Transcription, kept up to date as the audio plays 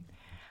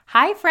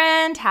Hi,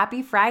 friend.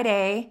 Happy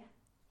Friday.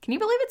 Can you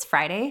believe it's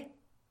Friday?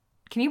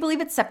 Can you believe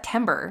it's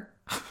September?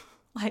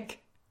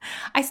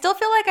 I still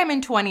feel like I'm in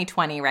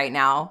 2020 right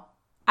now.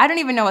 I don't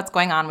even know what's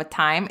going on with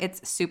time.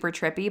 It's super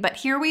trippy, but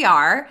here we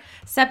are,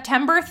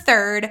 September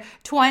 3rd,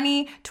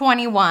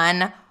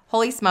 2021.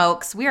 Holy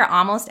smokes, we are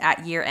almost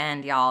at year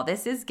end, y'all.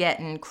 This is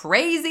getting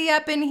crazy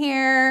up in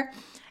here,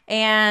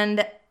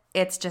 and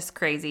it's just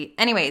crazy.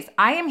 Anyways,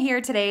 I am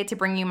here today to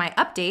bring you my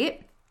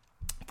update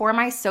for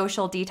my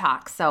social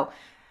detox. So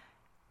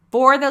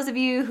for those of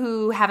you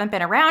who haven't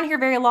been around here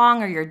very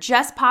long or you're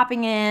just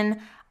popping in,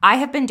 I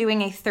have been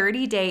doing a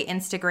 30-day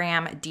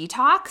Instagram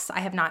detox. I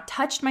have not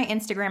touched my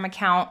Instagram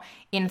account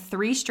in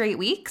 3 straight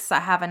weeks.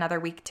 I have another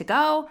week to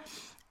go.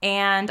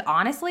 And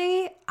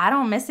honestly, I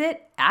don't miss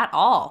it at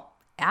all.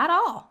 At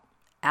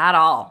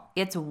all.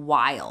 It's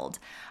wild.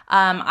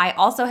 I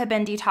also have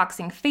been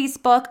detoxing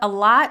Facebook a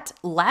lot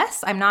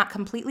less. I'm not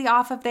completely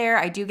off of there.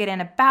 I do get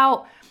in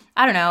about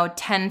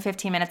 10,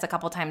 15 minutes a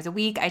couple times a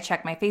week. I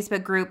check my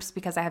Facebook groups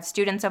because I have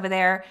students over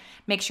there,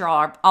 make sure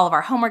all of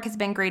our homework has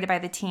been graded by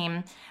the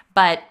team,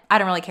 but I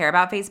don't really care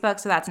about Facebook,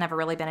 so that's never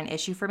really been an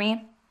issue for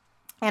me.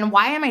 And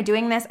why am I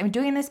doing this? I'm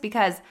doing this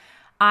because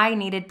I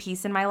needed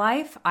peace in my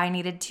life. I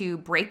needed to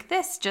break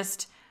this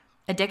just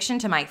addiction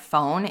to my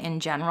phone in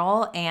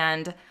general,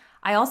 and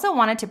I also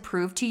wanted to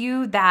prove to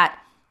you that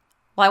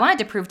I wanted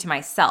to prove to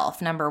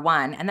myself, number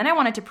one, and then I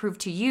wanted to prove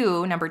to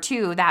you, number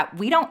two, that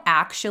we don't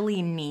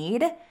actually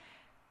need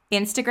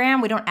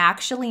Instagram. We don't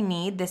actually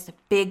need this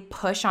big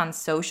push on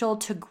social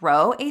to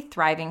grow a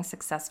thriving,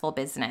 successful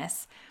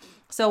business.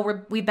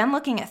 So we've been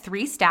looking at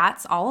 3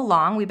 stats all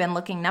along. We've been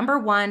looking, number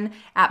one,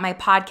 at my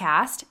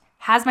podcast.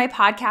 Has my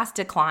podcast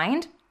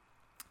declined?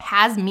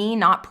 Has me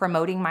not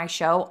promoting my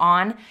show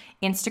on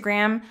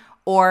Instagram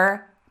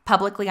or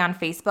publicly on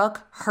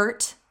Facebook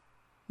hurt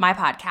my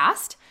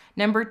podcast?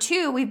 Number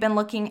 2, we've been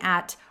looking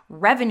at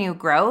revenue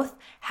growth.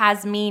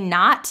 Has me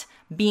not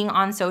being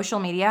on social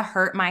media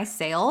hurt my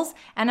sales?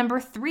 And number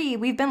 3,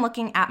 we've been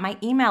looking at my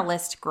email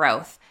list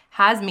growth.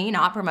 Has me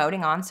not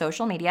promoting on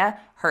social media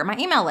hurt my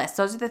email list?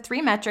 Those are the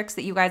 3 metrics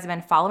that you guys have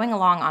been following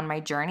along on my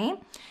journey.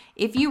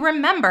 If you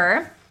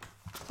remember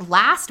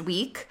last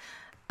week,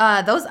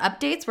 those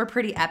updates were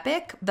pretty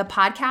epic. The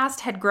podcast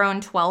had grown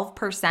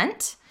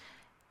 12%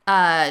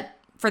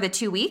 for the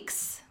 2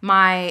 weeks.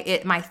 My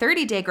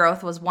 30-day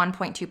growth was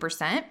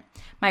 1.2%.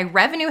 My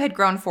revenue had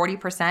grown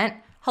 40%.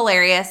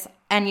 Hilarious.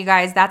 And you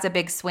guys, that's a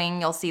big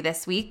swing you'll see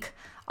this week.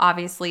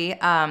 Obviously,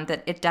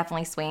 that it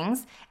definitely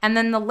swings. And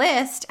then the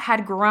list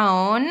had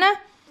grown.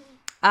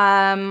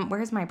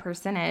 Where's my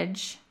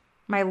percentage?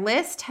 My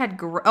list had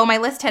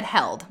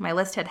held.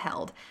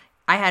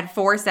 I had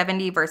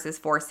 470 versus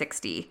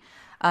 460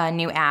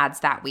 new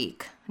ads that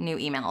week, new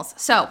emails.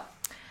 So,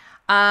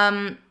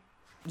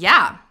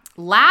 yeah.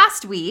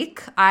 Last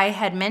week, I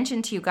had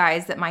mentioned to you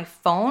guys that my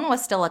phone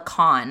was still a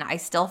con. I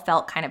still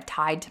felt kind of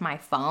tied to my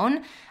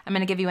phone. I'm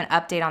going to give you an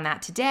update on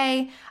that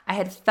today. I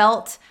had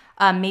felt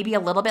maybe a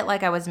little bit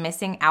like I was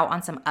missing out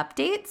on some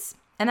updates,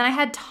 and then I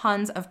had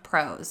tons of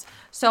pros.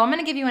 So I'm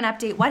going to give you an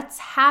update what's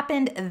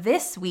happened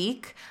this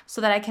week so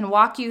that I can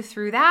walk you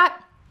through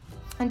that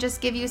and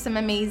just give you some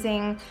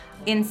amazing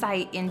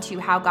insight into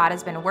how God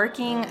has been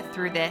working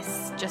through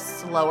this just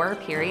slower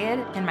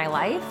period in my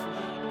life.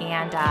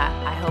 And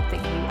I hope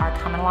that you are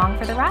coming along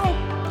for the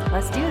ride.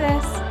 Let's do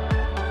this.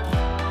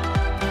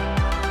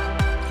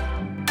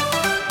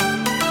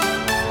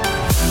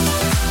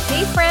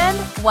 Hey friend,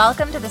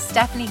 welcome to the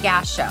Stephanie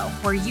Gass Show,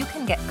 where you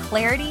can get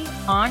clarity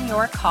on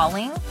your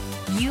calling,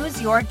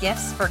 use your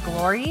gifts for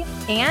glory,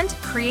 and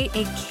create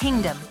a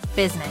kingdom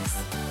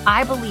business.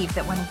 I believe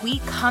that when we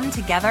come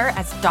together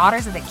as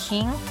daughters of the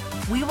King,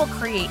 we will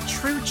create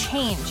true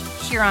change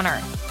here on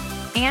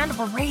earth. And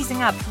we're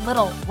raising up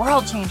little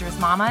world changers,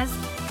 mamas.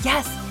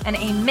 Yes, and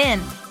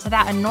amen to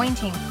that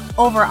anointing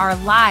over our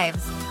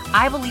lives.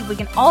 I believe we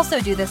can also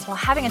do this while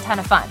having a ton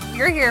of fun.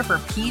 You're here for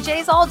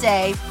PJs all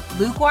day,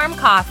 lukewarm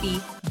coffee,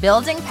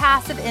 building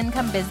passive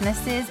income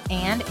businesses,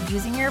 and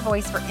using your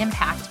voice for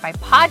impact by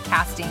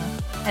podcasting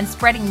and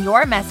spreading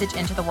your message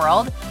into the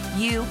world.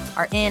 You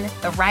are in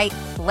the right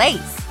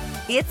place.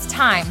 It's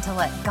time to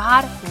let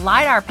God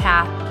light our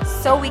path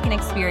so we can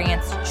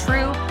experience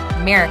true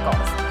miracles.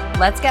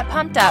 Let's get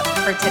pumped up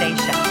for today's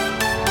show.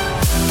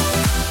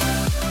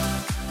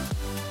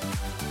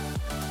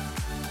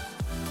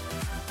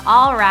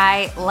 All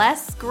right,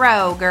 let's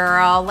grow,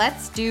 girl.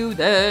 Let's do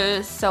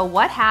this. So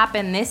what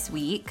happened this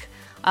week?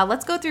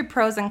 Let's go through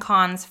pros and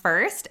cons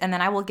first, and then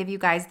I will give you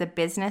guys the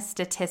business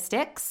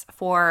statistics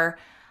for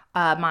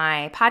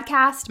my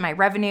podcast, my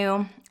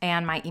revenue,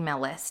 and my email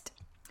list.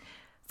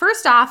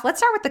 First off, let's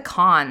start with the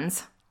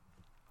cons.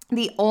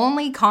 The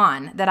only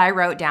con that I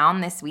wrote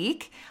down this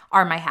week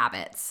are my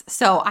habits.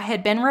 So I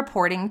had been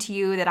reporting to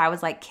you that I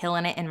was like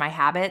killing it in my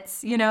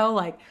habits,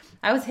 like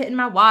I was hitting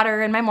my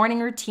water and my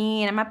morning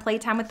routine and my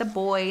playtime with the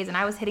boys, and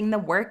I was hitting the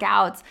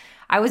workouts.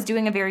 I was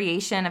doing a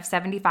variation of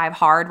 75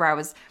 hard where I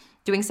was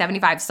doing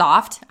 75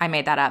 soft. I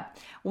made that up.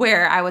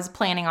 Where I was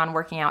planning on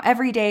working out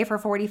every day for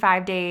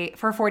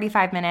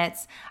 45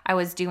 minutes. I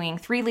was doing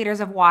 3 liters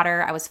of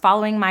water. I was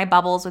following my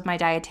bubbles with my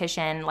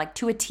dietitian like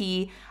to a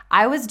T.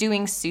 I was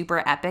doing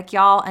super epic,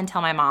 y'all,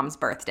 until my mom's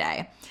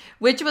birthday,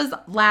 which was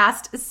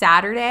last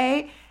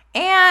Saturday.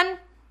 And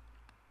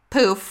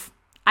poof,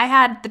 I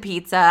had the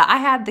pizza, I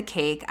had the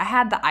cake, I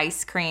had the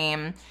ice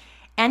cream.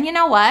 And you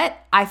know what?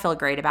 I feel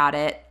great about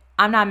it.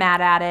 I'm not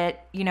mad at it.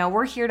 You know,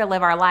 we're here to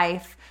live our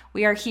life.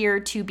 We are here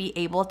to be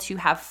able to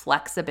have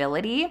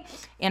flexibility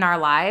in our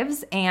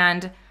lives,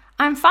 and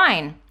I'm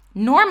fine.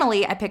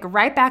 Normally, I pick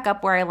right back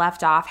up where I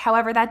left off.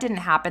 However, that didn't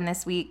happen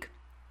this week.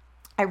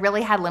 I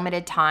really had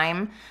limited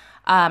time.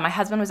 My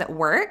husband was at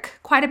work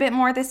quite a bit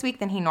more this week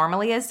than he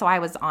normally is, so I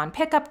was on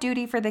pickup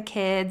duty for the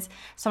kids.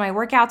 So my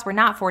workouts were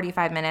not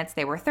 45 minutes,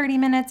 they were 30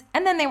 minutes,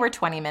 and then they were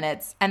 20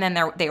 minutes, and then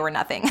they were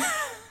nothing.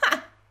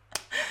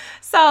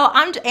 So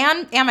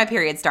and my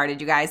period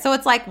started, you guys. So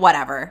it's like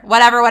whatever.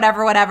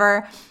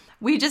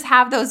 We just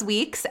have those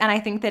weeks, and I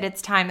think that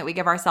it's time that we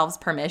give ourselves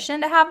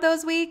permission to have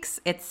those weeks.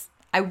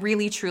 I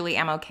really, truly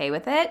am okay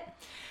with it.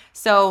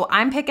 So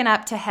I'm picking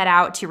up to head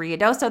out to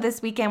Ruidoso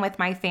this weekend with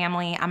my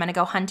family. I'm going to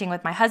go hunting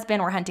with my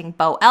husband. We're hunting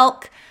bow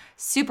elk.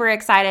 Super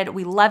excited.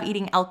 We love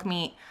eating elk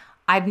meat.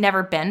 I've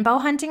never been bow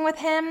hunting with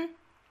him,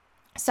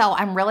 so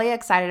I'm really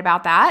excited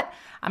about that.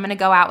 I'm going to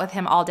go out with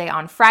him all day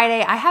on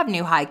Friday. I have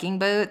new hiking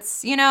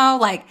boots,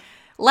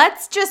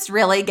 let's just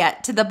really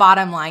get to the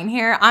bottom line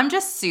here. I'm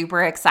just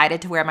super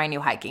excited to wear my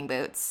new hiking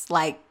boots.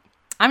 I'm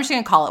just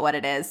going to call it what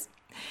it is.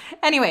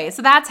 Anyway,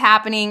 so that's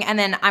happening. And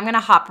then I'm going to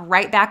hop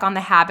right back on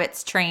the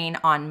habits train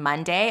on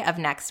Monday of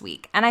next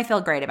week. And I feel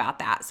great about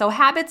that. So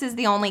habits is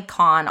the only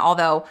con,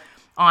 although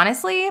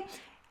honestly,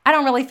 I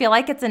don't really feel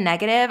like it's a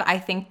negative. I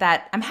think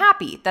that I'm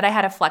happy that I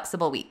had a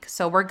flexible week.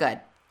 So we're good.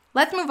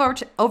 Let's move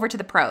over to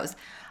the pros.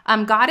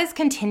 God is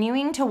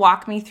continuing to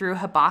walk me through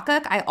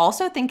Habakkuk. I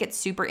also think it's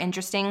super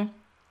interesting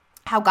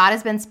how God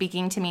has been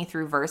speaking to me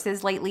through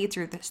verses lately,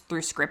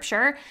 through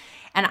scripture.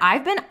 And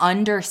I've been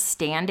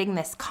understanding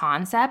this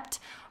concept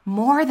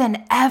more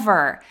than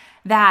ever,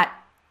 that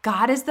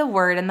God is the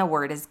Word and the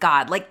Word is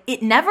God.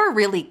 It never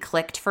really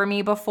clicked for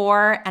me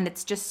before, and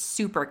it's just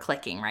super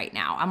clicking right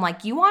now. I'm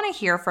like, you want to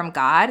hear from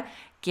God?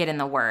 Get in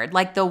the Word.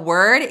 The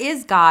Word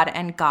is God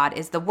and God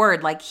is the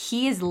Word.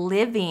 He is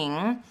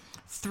living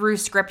through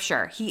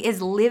scripture. He is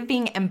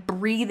living and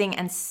breathing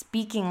and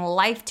speaking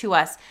life to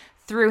us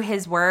through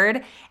his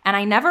word. And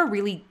I never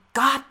really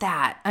got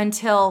that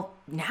until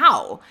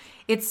now.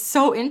 It's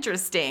so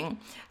interesting.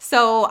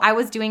 So I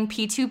was doing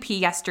P2P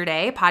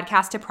yesterday,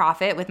 Podcast to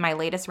Profit, with my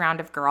latest round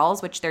of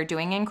girls, which they're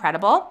doing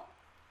incredible.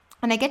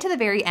 And I get to the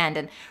very end,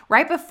 and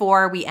right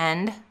before we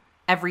end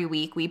every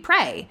week, we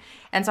pray.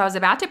 And so I was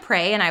about to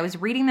pray, and I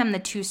was reading them the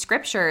 2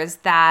 scriptures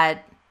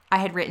that I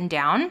had written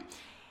down.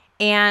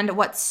 And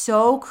what's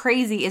so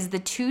crazy is the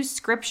 2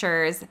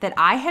 scriptures that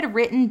I had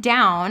written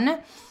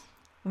down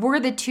were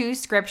the 2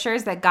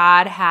 scriptures that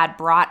God had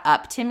brought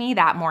up to me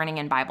that morning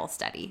in Bible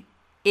study.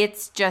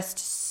 It's just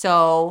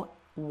so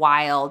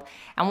wild.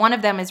 And one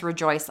of them is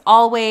rejoice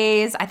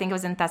always. I think it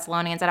was in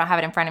Thessalonians. I don't have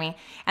it in front of me.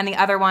 And the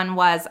other one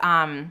was,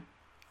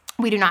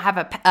 we do not have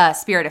a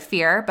spirit of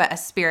fear, but a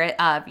spirit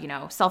of,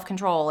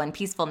 self-control and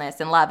peacefulness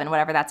and love and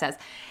whatever that says.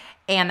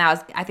 And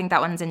I think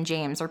that one's in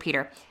James or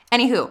Peter.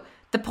 Anywho,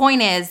 the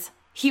point is,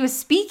 he was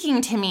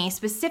speaking to me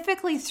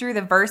specifically through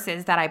the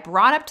verses that I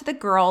brought up to the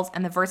girls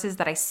and the verses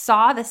that I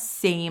saw the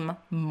same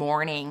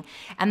morning.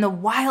 And the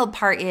wild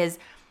part is,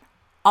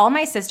 all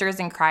my sisters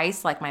in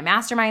Christ, my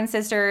mastermind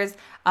sisters,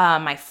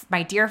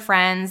 my dear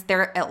friends,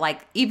 they're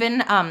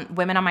even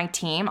women on my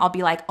team, I'll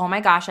be like, oh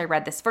my gosh, I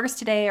read this verse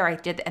today, or I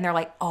did, and they're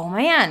like, oh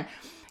man,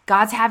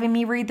 God's having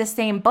me read the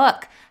same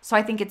book. So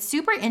I think it's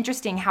super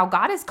interesting how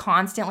God is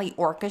constantly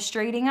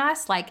orchestrating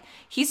us.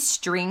 He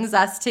strings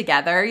us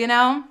together,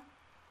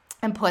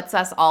 and puts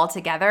us all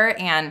together.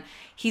 And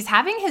he's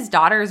having his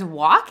daughters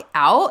walk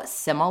out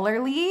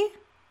similarly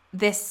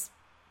this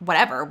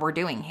whatever we're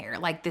doing here,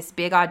 this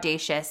big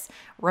audacious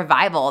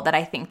revival that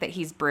I think that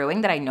he's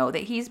brewing, that I know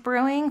that he's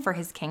brewing for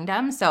his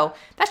kingdom. So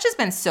that's just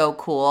been so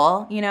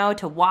cool,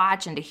 to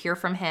watch and to hear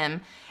from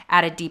him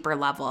at a deeper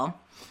level.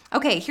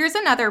 Okay, here's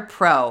another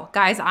pro.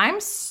 Guys,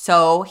 I'm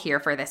so here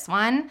for this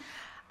one.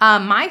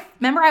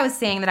 Remember I was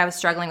saying that I was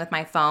struggling with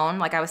my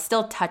phone? I was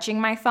still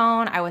touching my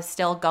phone. I was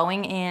still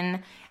going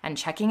in and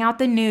checking out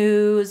the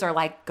news, or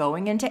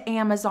going into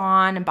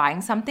Amazon and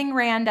buying something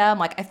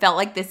random. I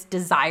felt this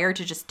desire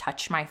to just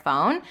touch my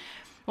phone.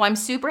 Well, I'm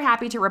super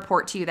happy to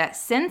report to you that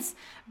since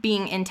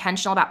being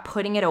intentional about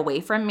putting it away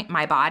from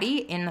my body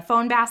in the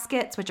phone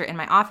baskets, which are in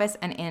my office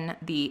and in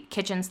the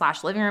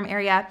kitchen/living room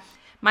area,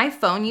 my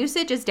phone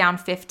usage is down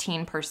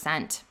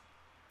 15%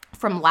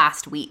 from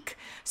last week.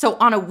 So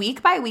on a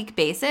week-by-week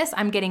basis,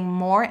 I'm getting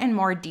more and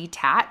more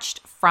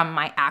detached from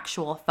my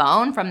actual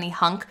phone, from the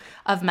hunk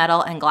of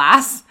metal and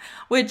glass,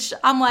 which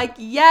I'm like,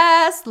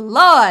 yes,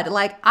 Lord.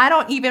 I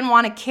don't even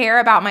want to care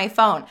about my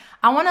phone.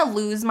 I want to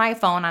lose my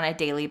phone on a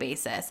daily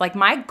basis.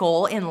 My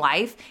goal in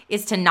life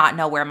is to not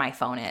know where my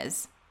phone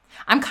is.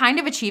 I'm kind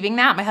of achieving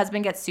that. My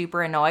husband gets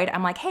super annoyed.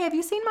 I'm like, hey, have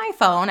you seen my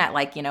phone at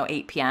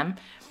 8 p.m.?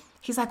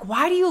 He's like,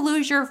 why do you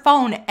lose your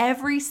phone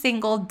every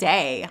single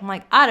day? I'm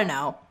like, I don't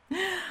know.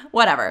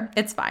 Whatever.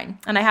 It's fine.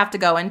 And I have to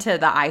go into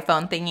the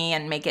iPhone thingy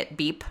and make it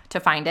beep to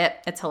find it.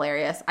 It's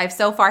hilarious. I've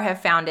so far have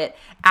found it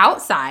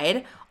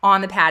outside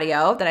on the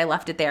patio that I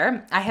left it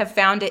there. I have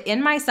found it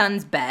in my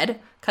son's bed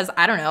because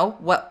I don't know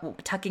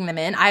what, tucking them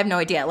in. I have no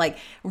idea.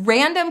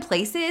 Random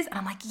places. And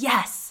I'm like,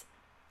 yes,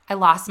 I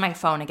lost my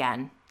phone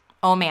again.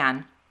 Oh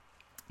man.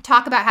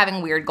 Talk about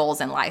having weird goals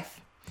in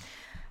life.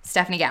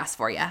 Stephanie Gass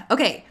for you.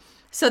 Okay.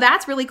 So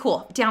that's really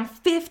cool. Down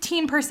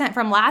 15%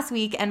 from last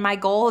week. And my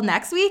goal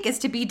next week is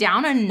to be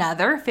down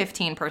another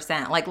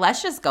 15%.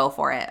 Let's just go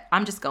for it.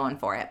 I'm just going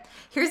for it.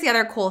 Here's the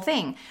other cool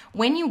thing.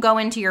 When you go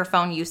into your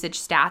phone usage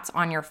stats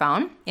on your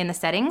phone in the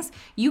settings,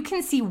 you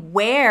can see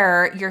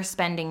where you're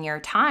spending your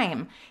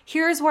time.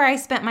 Here's where I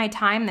spent my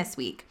time this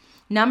week.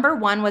 Number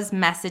 1 was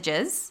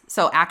messages,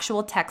 so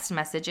actual text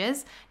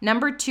messages.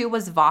 Number 2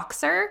 was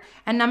Voxer.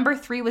 And number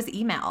 3 was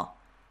email.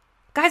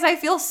 Guys, I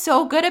feel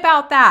so good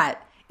about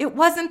that. It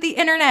wasn't the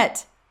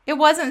internet. It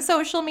wasn't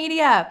social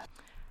media.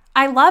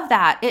 I love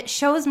that. It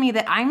shows me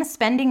that I'm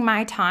spending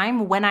my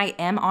time when I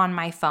am on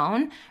my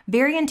phone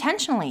very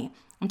intentionally.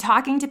 I'm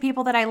talking to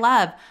people that I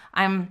love.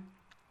 I'm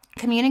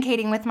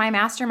communicating with my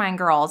mastermind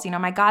girls,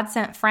 my God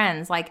sent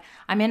friends.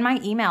 I'm in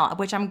my email,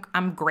 which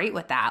I'm great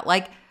with that.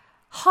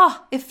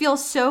 It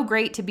feels so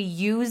great to be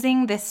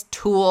using this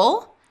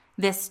tool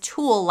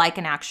like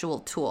an actual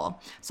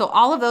tool. So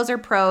all of those are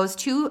pros.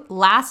 2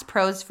 last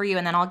pros for you,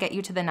 and then I'll get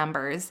you to the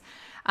numbers.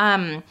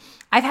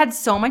 I've had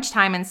so much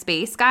time and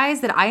space,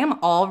 guys, that I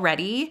am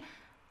already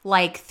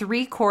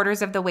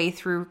 3/4 of the way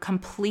through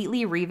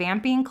completely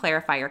revamping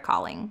clarifier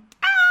calling.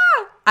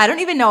 I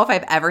don't even know if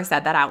I've ever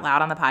said that out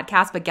loud on the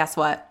podcast, but guess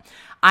what?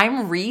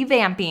 I'm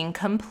revamping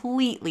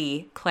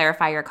completely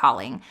clarifier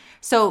calling.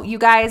 So you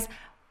guys,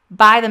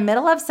 by the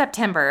middle of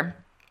September,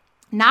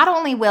 not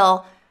only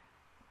will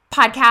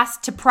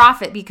Podcast to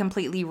Profit be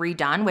completely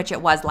redone, which it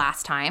was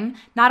last time.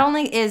 Not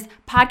only is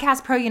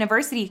Podcast Pro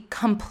University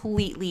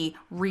completely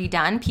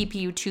redone,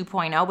 PPU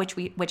 2.0,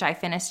 which I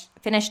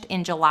finished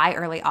in July,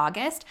 early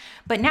August,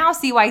 but now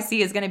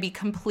CYC is going to be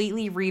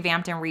completely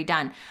revamped and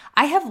redone.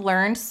 I have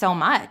learned so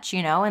much,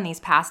 in these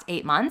past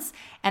 8 months,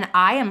 and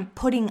I am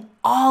putting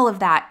all of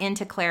that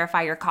into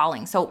Clarifier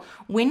Calling. So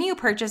when you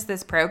purchase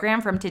this program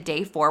from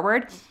today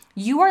forward,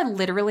 you are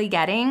literally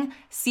getting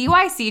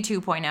CYC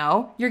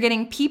 2.0, you're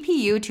getting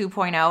PPU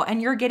 2.0,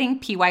 and you're getting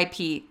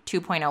PYP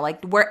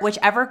 2.0.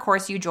 Whichever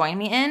course you join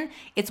me in,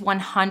 it's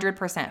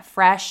 100%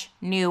 fresh,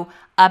 new,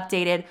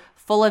 updated,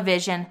 full of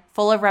vision,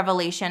 full of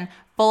revelation,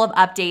 full of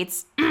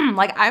updates.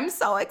 I'm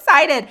so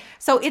excited.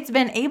 So it's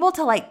been able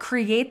to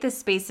create this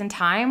space and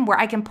time where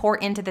I can pour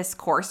into this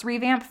course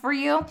revamp for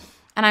you.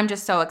 And I'm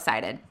just so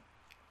excited.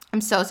 I'm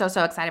so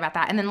excited about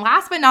that. And then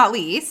last but not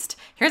least,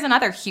 here's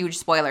another huge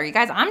spoiler. You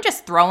guys, I'm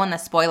just throwing the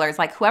spoilers.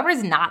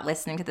 Whoever's not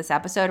listening to this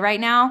episode right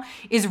now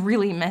is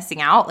really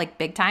missing out,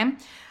 big time.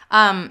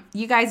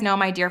 You guys know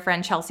my dear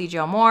friend Chelsea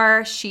Jo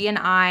Moore. She and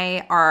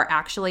I are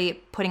actually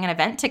putting an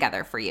event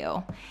together for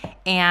you.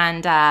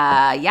 And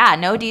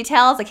no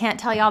details. I can't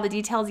tell you all the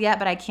details yet,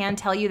 but I can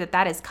tell you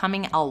that is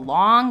coming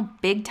along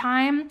big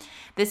time.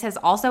 This has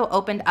also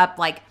opened up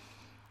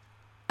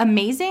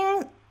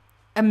amazing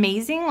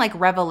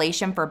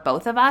revelation for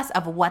both of us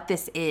of what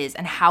this is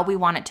and how we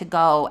want it to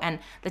go and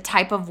the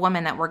type of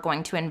woman that we're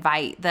going to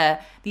invite, the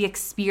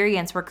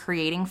experience we're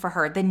creating for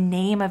her, the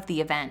name of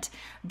the event,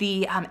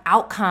 the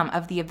outcome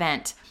of the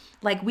event.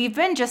 We've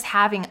been just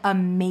having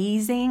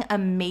amazing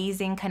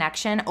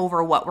connection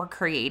over what we're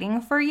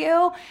creating for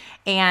you.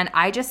 And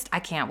I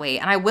can't wait.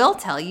 And I will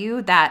tell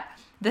you that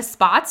the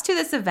spots to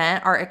this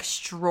event are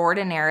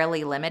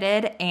extraordinarily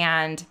limited,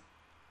 and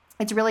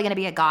it's really going to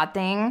be a God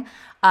thing.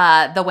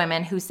 The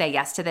women who say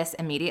yes to this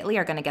immediately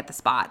are going to get the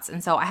spots.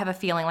 And so I have a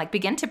feeling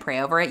begin to pray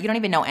over it. You don't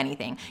even know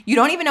anything. You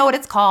don't even know what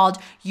it's called.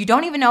 You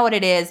don't even know what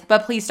it is,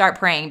 but please start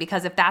praying,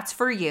 because if that's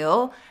for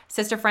you,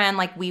 sister friend,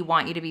 we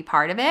want you to be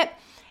part of it.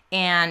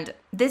 And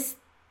this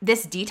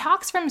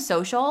detox from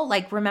social,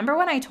 remember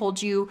when I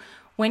told you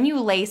when you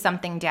lay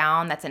something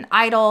down that's an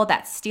idol,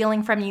 that's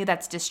stealing from you,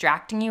 that's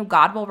distracting you,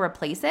 God will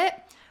replace it.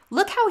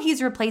 Look how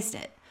he's replaced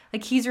it.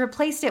 He's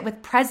replaced it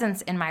with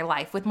presence in my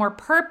life, with more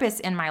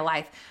purpose in my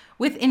life,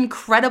 with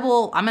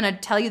incredible, I'm going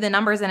to tell you the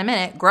numbers in a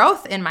minute,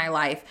 growth in my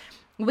life,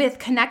 with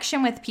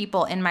connection with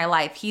people in my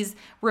life. He's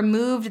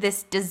removed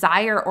this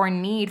desire or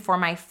need for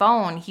my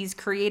phone. He's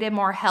created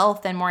more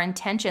health and more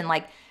intention.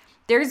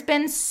 There's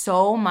been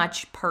so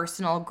much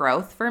personal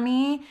growth for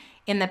me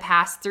in the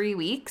past 3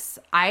 weeks.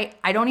 I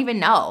don't even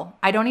know.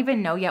 I don't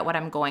even know yet what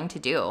I'm going to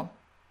do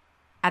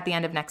at the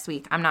end of next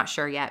week. I'm not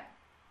sure yet.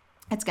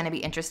 It's going to be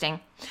interesting.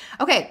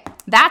 Okay,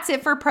 that's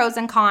it for pros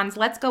and cons.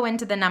 Let's go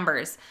into the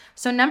numbers.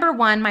 So number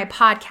 1, my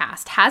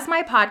podcast. Has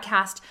my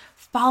podcast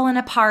fallen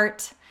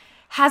apart?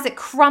 Has it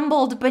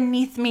crumbled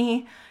beneath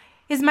me?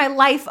 Is my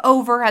life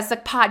over as a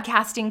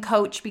podcasting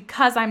coach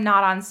because I'm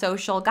not on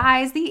social?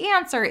 Guys, the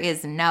answer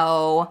is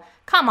no.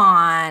 Come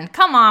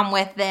on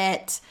with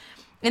it.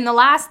 In the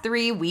last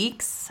 3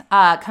 weeks,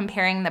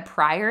 comparing the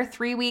prior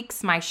 3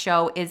 weeks, my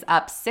show is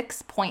up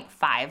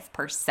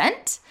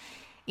 6.5%.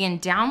 In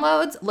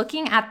downloads,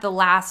 looking at the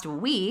last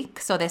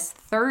week, so this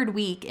third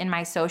week in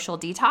my social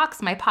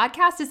detox, my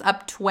podcast is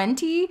up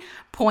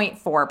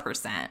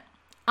 20.4%.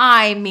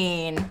 I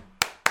mean,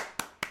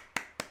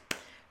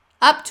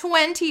 up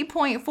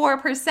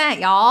 20.4%,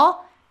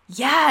 y'all.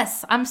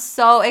 Yes, I'm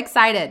so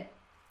excited.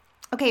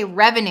 Okay,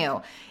 revenue.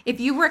 If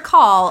you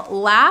recall,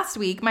 last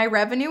week, my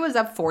revenue was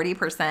up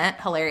 40%.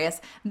 Hilarious.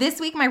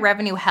 This week, my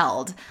revenue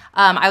held.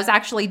 I was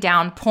actually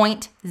down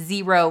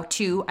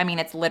 0.02. I mean,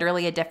 it's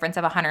literally a difference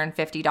of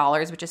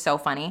 $150, which is so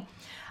funny.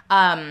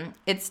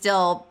 It's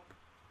still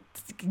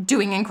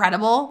doing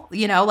incredible,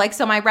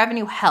 so my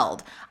revenue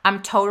held.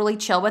 I'm totally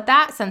chill with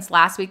that since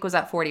last week was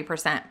up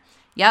 40%.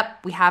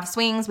 Yep, we have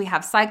swings, we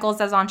have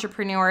cycles as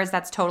entrepreneurs.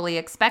 That's totally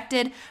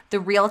expected. The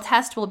real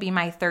test will be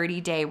my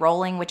 30-day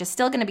rolling, which is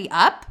still going to be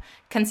up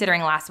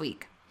considering last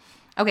week.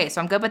 Okay,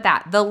 so I'm good with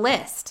that. The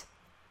list.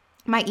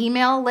 My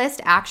email list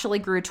actually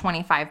grew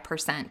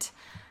 25%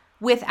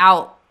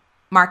 without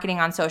marketing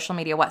on social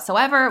media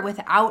whatsoever,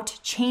 without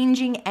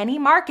changing any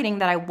marketing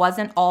that I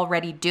wasn't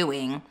already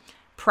doing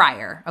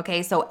prior.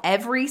 Okay, so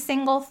every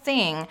single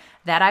thing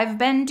that I've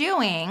been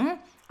doing,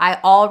 I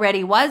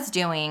already was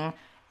doing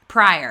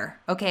prior.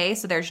 Okay,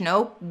 so there's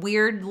no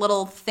weird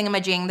little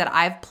thingamajig that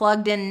I've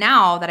plugged in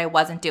now that I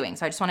wasn't doing.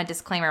 So I just want to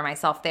disclaimer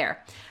myself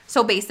there.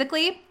 So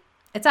basically,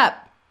 it's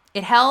up.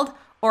 It held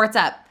or it's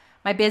up.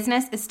 My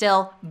business is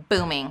still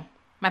booming.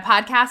 My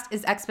podcast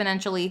is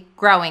exponentially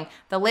growing.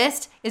 The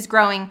list is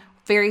growing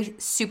very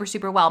super,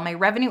 super well. My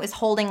revenue is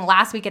holding.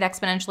 Last week it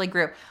exponentially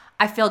grew.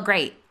 I feel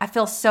great. I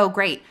feel so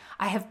great.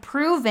 I have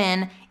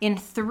proven in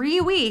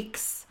 3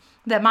 weeks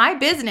that my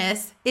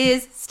business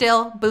is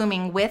still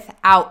booming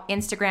without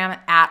Instagram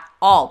at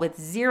all, with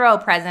zero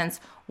presence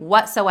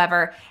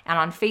whatsoever. And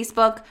on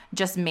Facebook,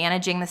 just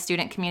managing the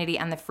student community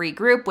and the free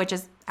group, which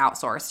is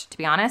outsourced, to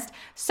be honest.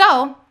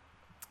 So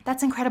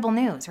that's incredible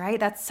news, right?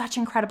 That's such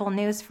incredible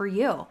news for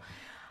you.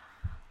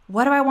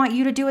 What do I want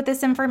you to do with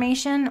this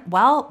information?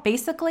 Well,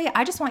 basically,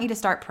 I just want you to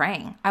start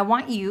praying. I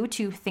want you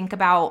to think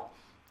about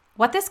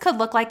what this could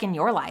look like in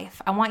your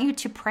life. I want you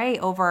to pray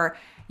over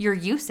your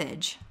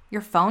usage,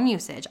 your phone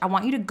usage. I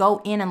want you to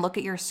go in and look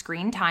at your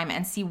screen time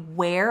and see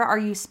where are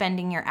you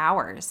spending your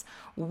hours?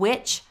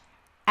 Which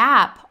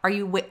app are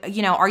you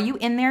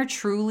in there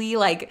truly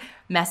like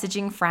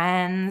messaging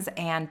friends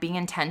and being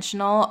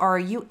intentional, or are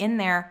you in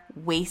there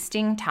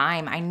wasting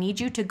time? I need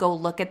you to go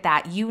look at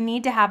that. You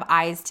need to have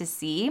eyes to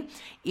see,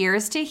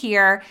 ears to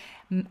hear,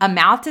 a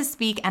mouth to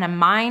speak, and a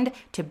mind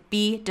to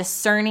be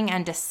discerning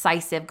and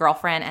decisive,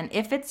 girlfriend. And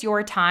if it's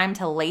your time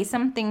to lay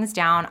some things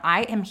down,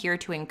 I am here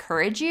to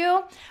encourage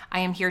you.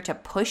 I am here to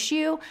push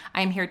you. I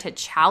am here to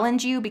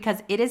challenge you,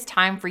 because it is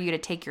time for you to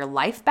take your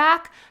life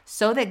back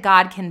so that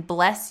God can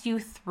bless you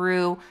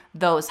through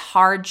those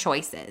hard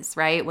choices,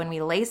 right? When we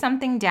lay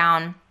something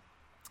down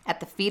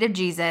at the feet of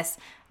Jesus,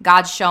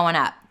 God's showing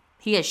up.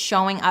 He is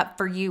showing up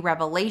for you.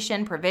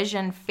 Revelation,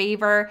 provision,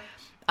 favor,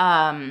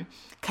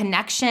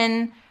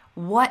 connection,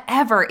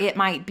 whatever it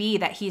might be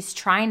that he's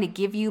trying to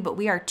give you, but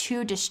we are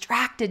too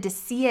distracted to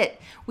see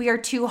it. We are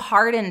too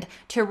hardened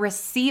to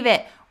receive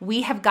it.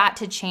 We have got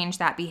to change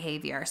that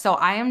behavior. So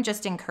I am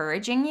just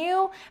encouraging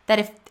you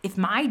that if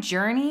my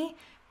journey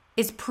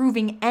is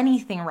proving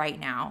anything right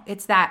now,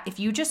 it's that if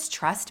you just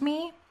trust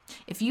me,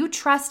 if you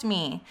trust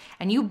me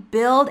and you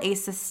build a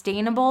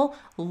sustainable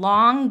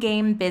long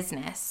game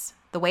business,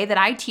 the way that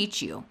I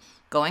teach you,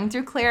 going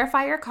through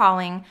Clarify Your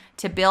Calling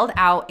to build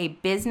out a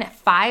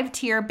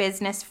 5-tier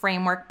business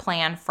framework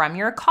plan from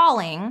your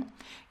calling.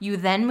 You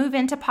then move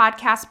into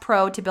Podcast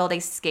Pro to build a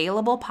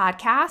scalable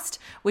podcast,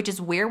 which is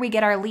where we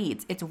get our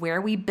leads. It's where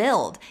we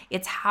build.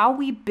 It's how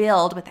we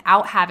build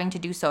without having to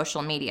do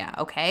social media,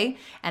 okay?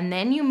 And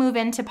then you move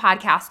into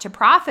Podcast to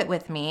Profit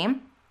with me,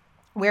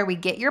 where we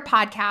get your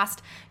podcast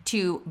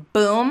to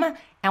boom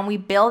and we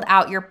build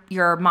out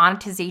your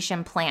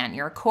monetization plan,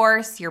 your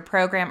course, your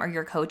program, or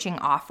your coaching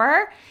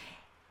offer.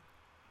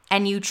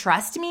 And you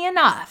trust me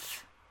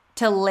enough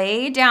to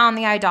lay down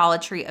the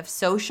idolatry of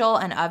social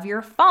and of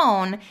your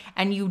phone,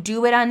 and you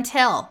do it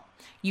until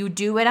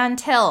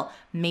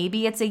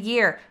maybe it's a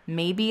year,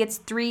 maybe it's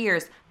 3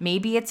 years,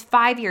 maybe it's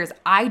 5 years.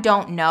 I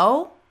don't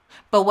know.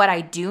 But what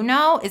I do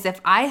know is if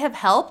I have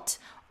helped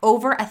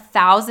over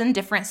 1,000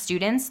 different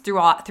students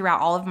throughout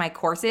all of my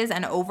courses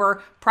and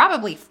over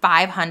probably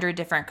 500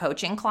 different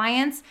coaching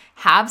clients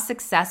have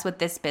success with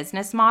this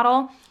business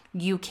model,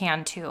 you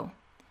can too.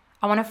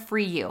 I want to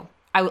free you.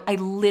 I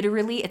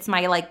literally, it's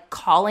my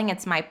calling,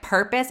 it's my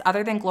purpose,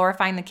 other than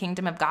glorifying the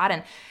kingdom of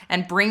God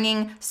and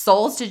bringing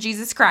souls to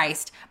Jesus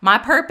Christ. My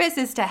purpose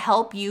is to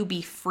help you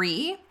be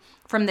free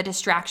from the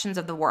distractions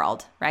of the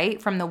world,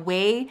 right? From the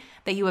way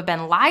that you have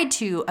been lied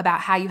to about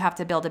how you have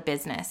to build a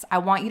business. I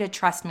want you to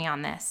trust me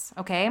on this,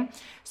 okay?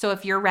 So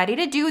if you're ready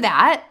to do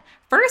that,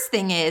 first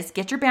thing is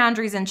get your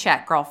boundaries in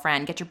check,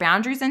 girlfriend. Get your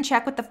boundaries in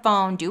check with the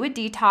phone. Do a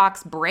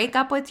detox. Break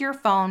up with your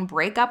phone.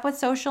 Break up with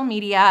social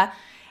media.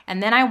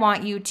 And then I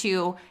want you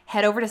to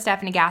head over to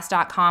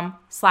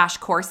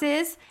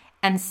stephaniegass.com/courses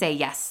and say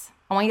yes.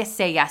 I want you to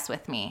say yes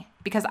with me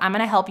because I'm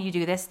going to help you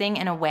do this thing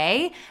in a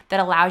way that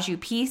allows you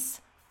peace,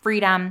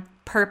 freedom,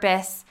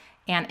 purpose,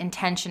 and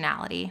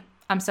intentionality.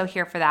 I'm so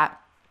here for that.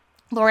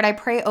 Lord, I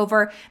pray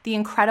over the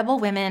incredible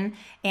women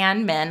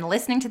and men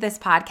listening to this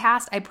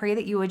podcast. I pray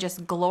that you would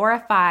just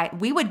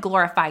we would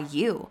glorify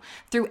you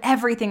through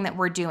everything that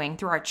we're doing,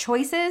 through our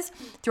choices,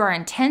 through our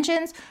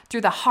intentions,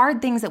 through the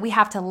hard things that we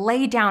have to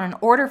lay down in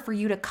order for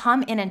you to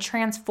come in and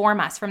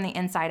transform us from the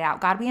inside out.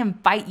 God, we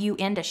invite you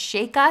in to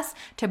shake us,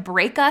 to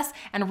break us,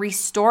 and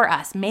restore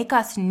us. Make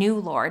us new,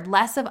 Lord.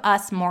 Less of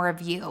us, more of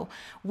you.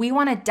 We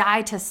want to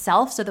die to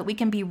self so that we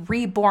can be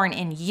reborn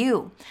in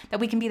you,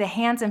 that we can be the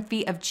hands and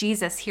feet of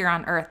Jesus here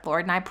on earth,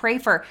 Lord. And I pray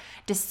for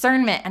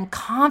discernment and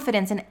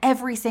confidence in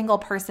every single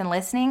person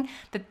listening,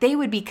 that they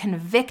would be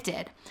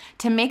convicted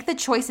to make the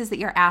choices that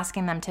you're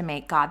asking them to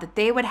make, God, that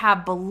they would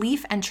have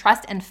belief and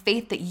trust and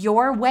faith that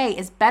your way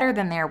is better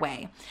than their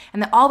way,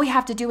 and that all we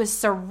have to do is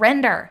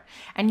surrender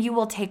and you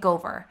will take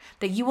over,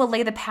 that you will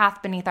lay the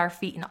path beneath our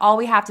feet, and all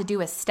we have to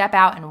do is step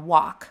out and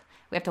walk.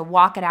 We have to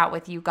walk it out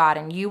with you, God,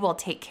 and you will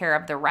take care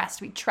of the rest.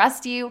 We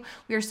trust you.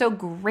 We are so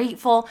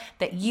grateful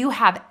that you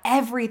have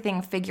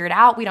everything figured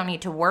out. We don't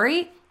need to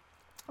worry.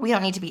 We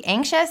don't need to be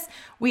anxious.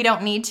 We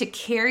don't need to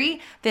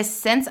carry this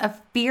sense of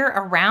fear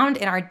around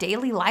in our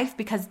daily life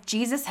because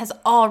Jesus has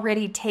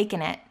already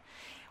taken it.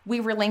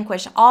 We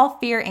relinquish all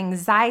fear,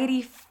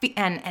 anxiety,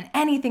 and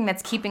anything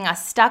that's keeping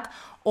us stuck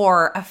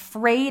or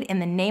afraid in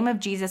the name of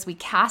Jesus. We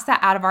cast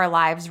that out of our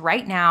lives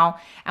right now,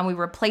 and we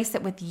replace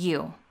it with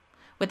you,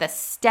 with a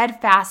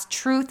steadfast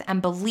truth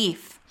and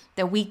belief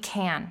that we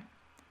can.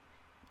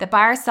 That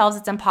by ourselves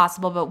it's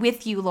impossible, but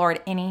with you,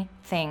 Lord,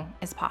 anything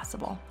is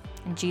possible.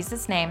 In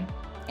Jesus' name,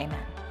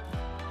 amen.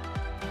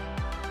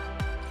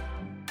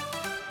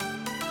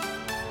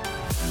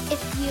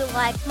 If you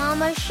like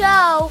Mama's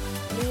show,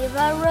 leave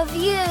a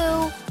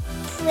review.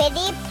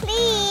 Pretty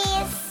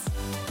please.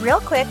 Real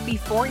quick,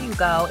 before you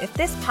go, if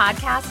this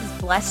podcast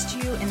has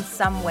blessed you in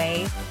some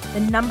way,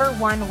 the number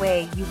one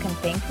way you can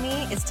thank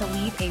me is to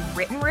leave a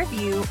written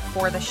review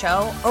for the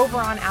show over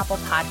on Apple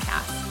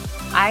Podcasts.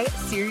 I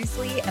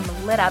seriously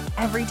am lit up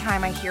every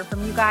time I hear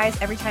from you guys,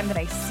 every time that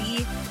I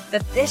see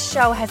that this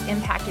show has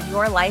impacted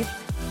your life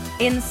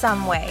in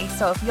some way.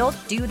 So if you'll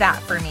do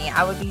that for me,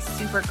 I would be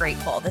super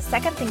grateful. The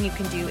second thing you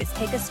can do is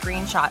take a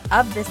screenshot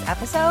of this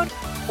episode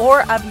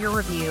or of your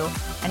review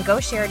and go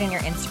share it in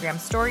your Instagram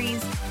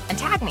stories and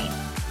tag me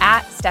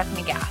at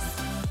Stephanie Gass.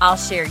 I'll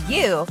share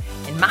you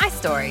in my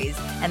stories,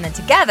 and then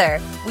together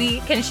we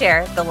can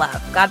share the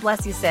love. God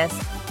bless you, sis.